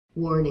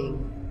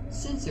Warning,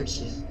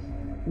 censorship.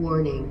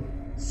 Warning,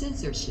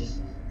 censorship.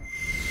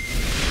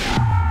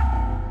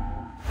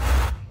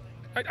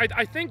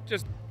 I think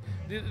just,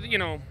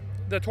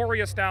 the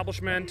Tory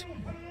establishment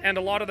and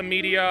a lot of the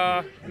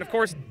media, and of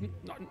course,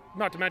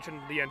 not to mention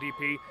the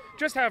NDP,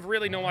 just have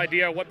really no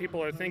idea what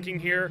people are thinking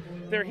here.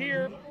 They're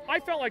here. I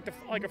felt like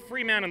a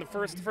free man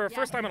for the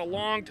first time in a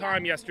long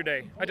time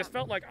yesterday. I just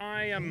felt like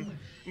I'm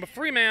a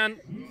free man,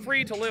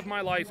 free to live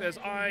my life as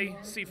I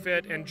see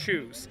fit and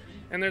choose.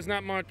 And there's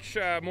not much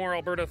more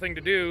Alberta thing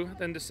to do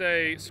than to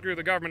say, screw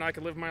the government, I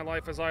can live my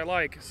life as I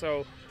like.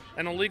 So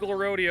an illegal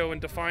rodeo in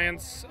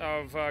defiance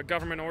of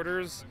government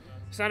orders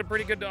sounded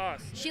pretty good to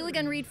us. Sheila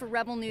Gunn-Reid for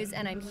Rebel News,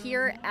 and I'm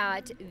here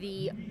at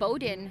the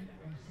Bowden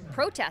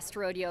protest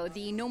rodeo,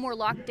 the No More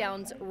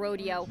Lockdowns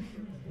rodeo,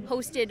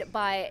 hosted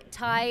by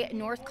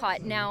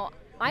Northcott. Now,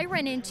 I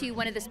ran into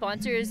one of the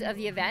sponsors of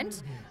the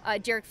event,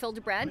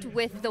 Fildebrandt,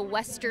 with the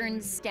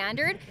Western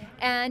Standard,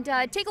 and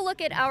take a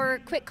look at our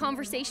quick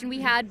conversation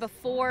we had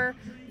before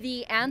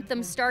the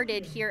anthem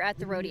started here at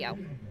the rodeo.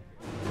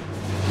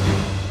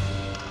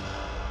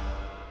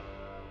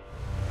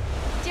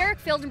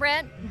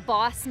 Fildebrandt,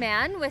 boss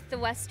man with the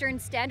Western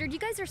Standard. You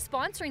guys are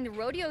sponsoring the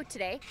rodeo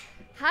today.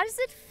 How does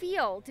it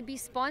feel to be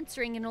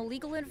sponsoring an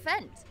illegal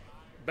event?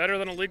 Better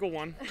than a legal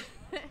one.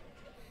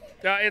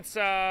 Yeah,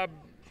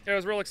 it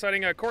was real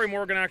exciting. Corey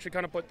Morgan actually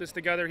kind of put this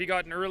together. He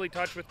got in early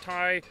touch with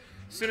Ty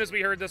as soon as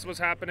we heard this was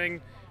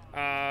happening.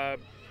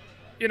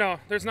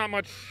 There's not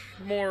much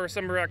more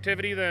summer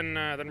activity than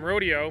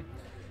rodeo,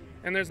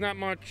 and there's not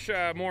much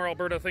more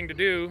Alberta thing to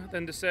do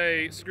than to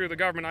say, screw the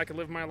government, I can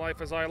live my life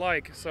as I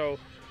like. So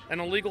an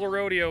illegal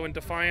rodeo in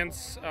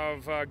defiance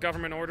of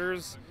government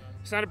orders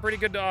sounded pretty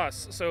good to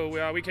us.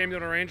 So we came to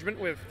an arrangement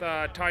with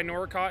Ty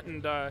Northcott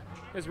and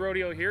his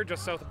rodeo here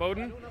just south of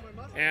Bowden,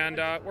 and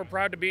we're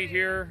proud to be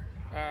here.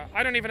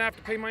 I don't even have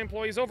to pay my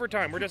employees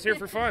overtime. We're just here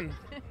for fun.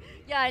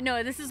 Yeah, I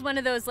know. This is one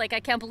of those, I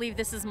can't believe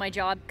this is my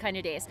job kind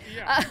of days.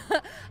 Yeah.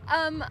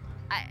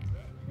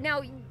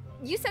 Now,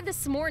 you said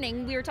this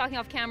morning, we were talking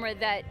off camera,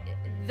 that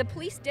the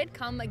police did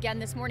come again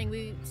this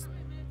morning.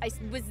 I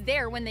was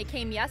there when they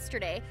came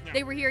yesterday. Yeah.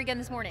 They were here again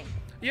this morning.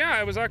 Yeah,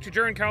 it was actually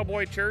during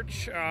Cowboy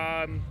Church.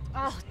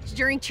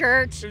 During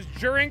church. It was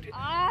during...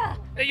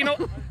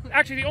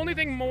 Actually, the only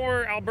thing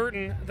more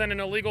Albertan than an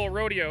illegal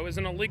rodeo is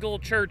an illegal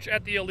church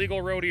at the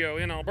illegal rodeo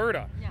in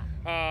Alberta.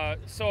 Yeah.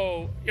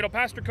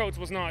 Pastor Coates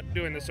was not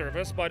doing the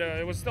service, but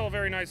it was still a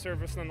very nice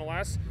service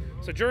nonetheless.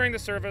 So during the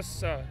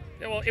service,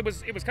 it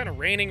was kind of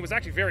raining. It was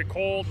actually very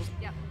cold.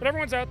 But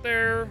everyone's out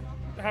there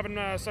having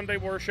Sunday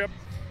worship.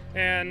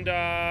 And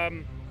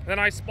then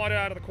I spotted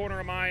out of the corner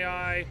of my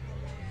eye,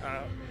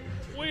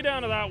 way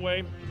down to that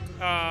way,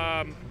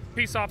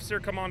 peace officer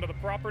come onto the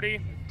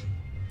property.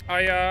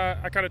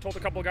 I kind of told a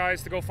couple of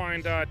guys to go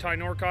find Ty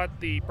Northcott,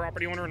 the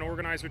property owner and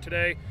organizer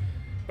today.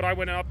 But I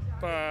went up,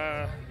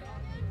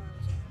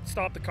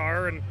 stopped the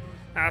car, and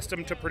asked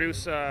him to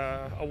produce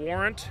a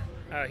warrant.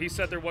 He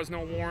said there was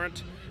no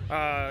warrant,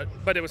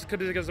 but it was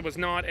because it was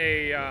not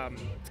a...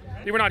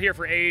 they were not here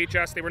for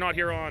AHS. They were not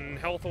here on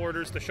health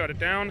orders to shut it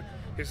down.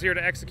 He was here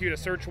to execute a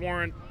search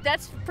warrant.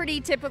 That's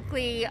pretty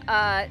typically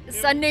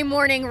Sunday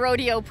morning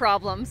rodeo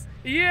problems.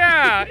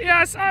 Yeah,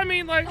 yes. I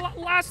mean,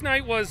 last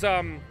night was...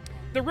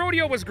 the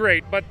rodeo was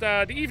great, but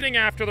the evening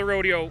after the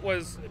rodeo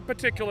was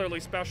particularly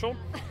special.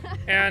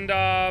 And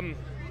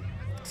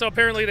so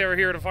apparently they were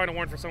here to find a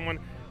warrant for someone.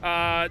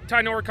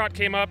 Ty Northcott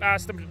came up,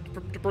 asked them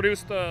to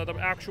produce the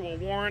actual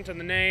warrant and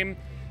the name.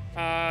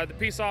 The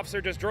peace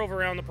officer just drove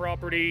around the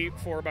property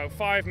for about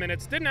 5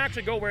 minutes. Didn't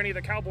actually go where any of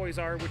the cowboys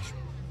are, which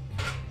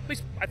at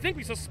least I think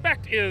we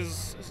suspect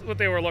is what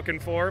they were looking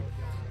for.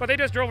 But they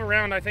just drove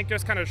around, I think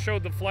just kind of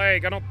showed the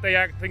flag. I don't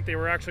think they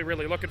were actually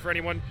really looking for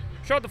anyone.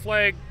 Showed the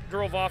flag,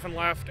 drove off and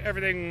left.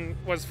 Everything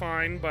was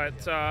fine,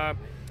 but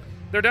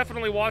they're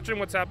definitely watching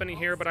what's happening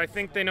here, but I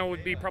think they know it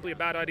would be probably a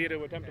bad idea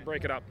to attempt to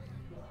break it up.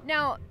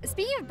 Now,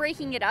 speaking of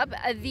breaking it up,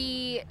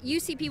 the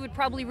UCP would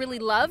probably really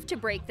love to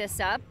break this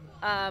up.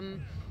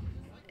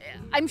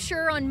 I'm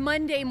sure on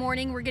Monday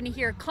morning we're going to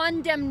hear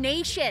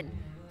condemnation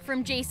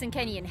from Jason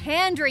Kenney and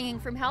hand-wringing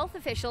from health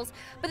officials.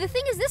 But the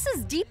thing is, this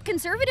is deep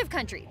conservative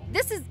country.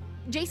 This is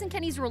Jason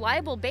Kenney's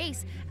reliable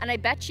base. And I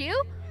bet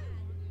you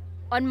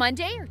on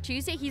Monday or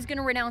Tuesday, he's going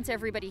to renounce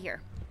everybody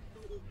here.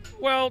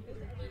 Well,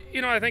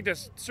 I think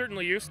this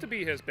certainly used to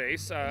be his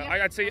base.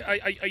 I'd say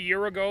a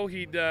year ago,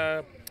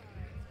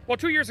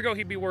 2 years ago,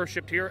 he'd be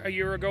worshipped here. A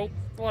year ago,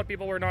 a lot of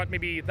people were not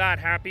maybe that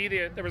happy.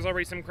 There was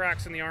already some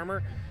cracks in the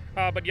armor.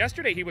 But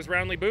yesterday he was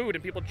roundly booed,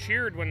 and people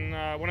cheered when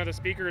one of the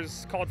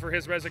speakers called for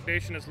his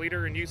resignation as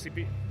leader of the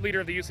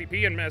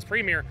UCP and as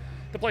premier.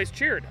 The place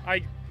cheered.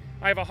 I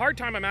have a hard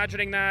time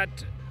imagining that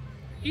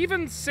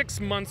even 6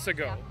 months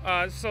ago.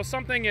 So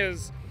something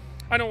is...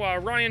 I know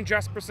Ryan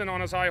Jesperson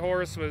on his high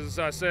horse was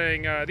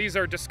saying, these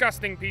are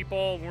disgusting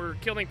people, we're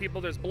killing people,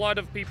 there's blood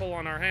of people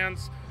on our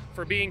hands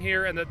for being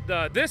here, and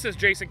that this is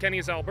Jason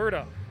Kenney's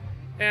Alberta.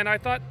 And I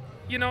thought,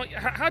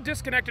 how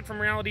disconnected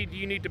from reality do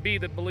you need to be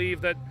that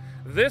believe that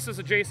this is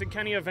a Jason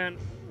Kenney event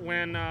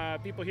when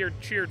people here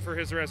cheered for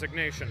his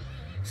resignation?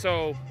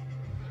 So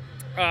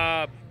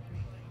I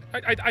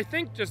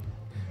think just,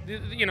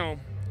 you know,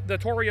 the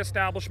Tory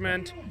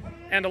establishment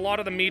and a lot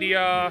of the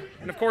media,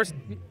 and of course,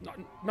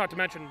 not to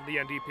mention the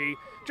NDP,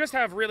 just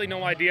have really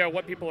no idea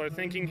what people are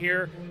thinking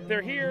here.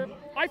 They're here.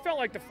 I felt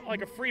like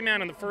a free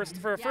man for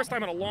the first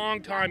time in a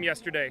long time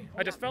yesterday.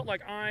 I just felt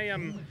like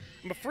I'm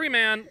a free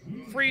man,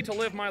 free to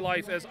live my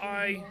life as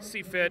I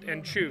see fit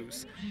and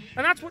choose.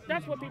 And that's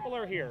what people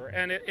are here,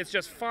 and it's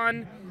just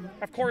fun.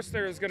 Of course,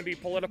 there's going to be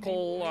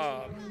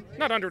political,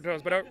 not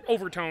undertones, but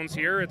overtones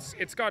here.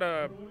 It's got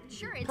a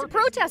Sure, it's a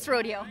protest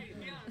rodeo.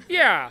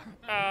 Yeah,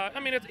 I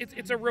mean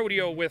it's a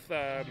rodeo with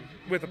a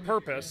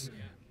purpose.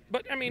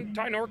 But I mean,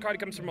 Ty Northcott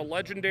comes from a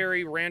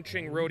legendary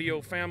ranching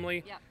rodeo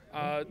family.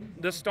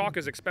 This stock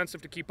is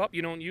expensive to keep up.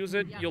 You don't use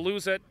it, you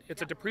lose it.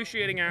 It's a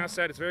depreciating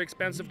asset. It's very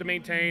expensive to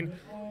maintain.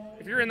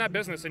 If you're in that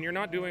business and you're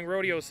not doing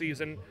rodeo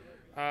season,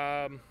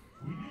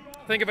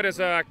 think of it as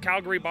a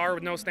Calgary bar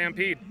with no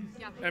stampede.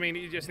 I mean,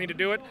 you just need to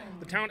do it.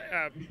 The town,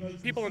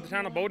 people in the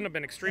town of Bowden have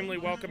been extremely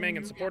welcoming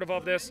and supportive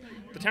of this.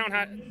 The town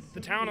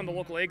and the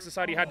local egg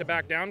society had to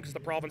back down because the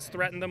province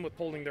threatened them with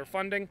pulling their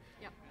funding.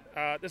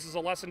 This is a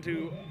lesson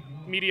to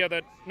media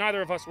that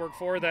neither of us work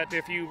for, that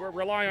if you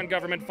rely on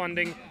government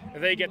funding,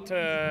 they get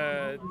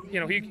to, you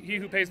know, he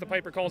who pays the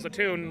piper calls the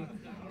tune.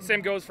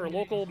 Same goes for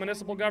local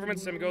municipal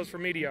governments, same goes for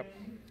media.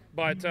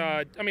 But,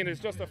 I mean, there's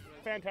just a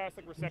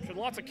fantastic reception.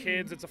 Lots of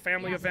kids. It's a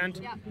family event.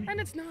 And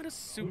it's not a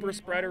super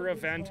spreader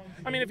event.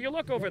 I mean, if you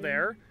look over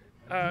there,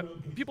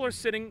 people are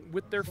sitting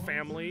with their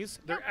families.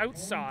 They're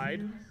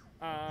outside.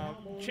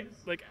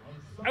 Like,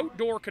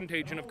 outdoor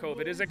contagion of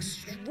COVID is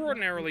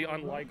extraordinarily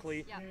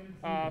unlikely.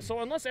 So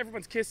unless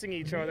everyone's kissing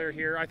each other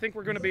here, I think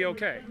we're going to be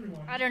okay.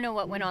 I don't know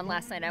what went on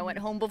last night. I went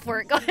home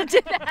before it got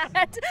to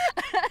that.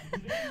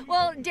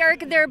 Well,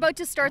 Derek, they're about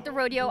to start the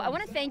rodeo. I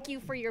want to thank you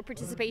for your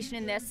participation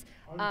in this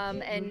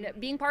and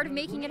being part of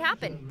making it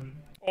happen.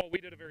 Oh, we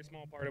did a very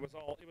small part. It was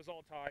all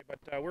Ty, but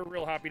we're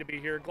real happy to be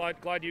here.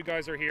 Glad you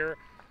guys are here.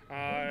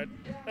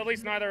 At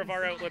least neither of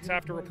our outlets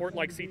have to report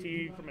like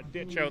CTE from a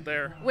ditch out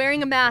there.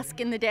 Wearing a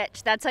mask in the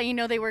ditch. That's how you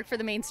know they work for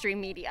the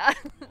mainstream media.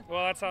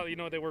 Well, that's how you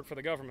know they work for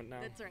the government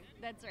now. That's right.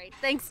 That's right.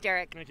 Thanks,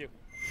 Derek. Thank you.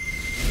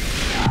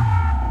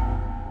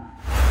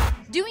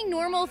 Doing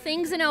normal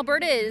things in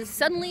Alberta is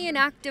suddenly an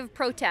act of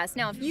protest.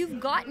 Now, if you've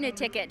gotten a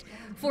ticket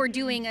for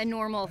doing a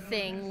normal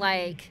thing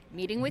like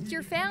meeting with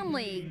your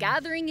family,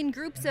 gathering in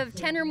groups of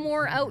 10 or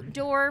more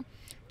outdoor,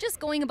 just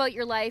going about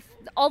your life,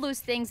 all those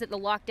things that the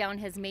lockdown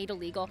has made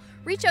illegal,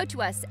 reach out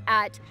to us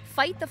at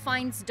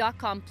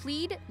fightthefines.com.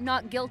 Plead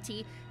not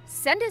guilty.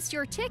 Send us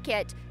your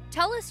ticket.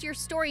 Tell us your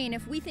story, and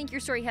if we think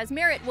your story has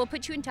merit, we'll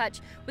put you in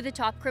touch with a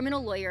top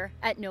criminal lawyer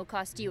at no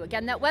cost to you.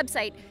 Again, that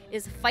website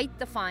is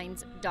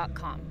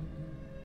fightthefines.com.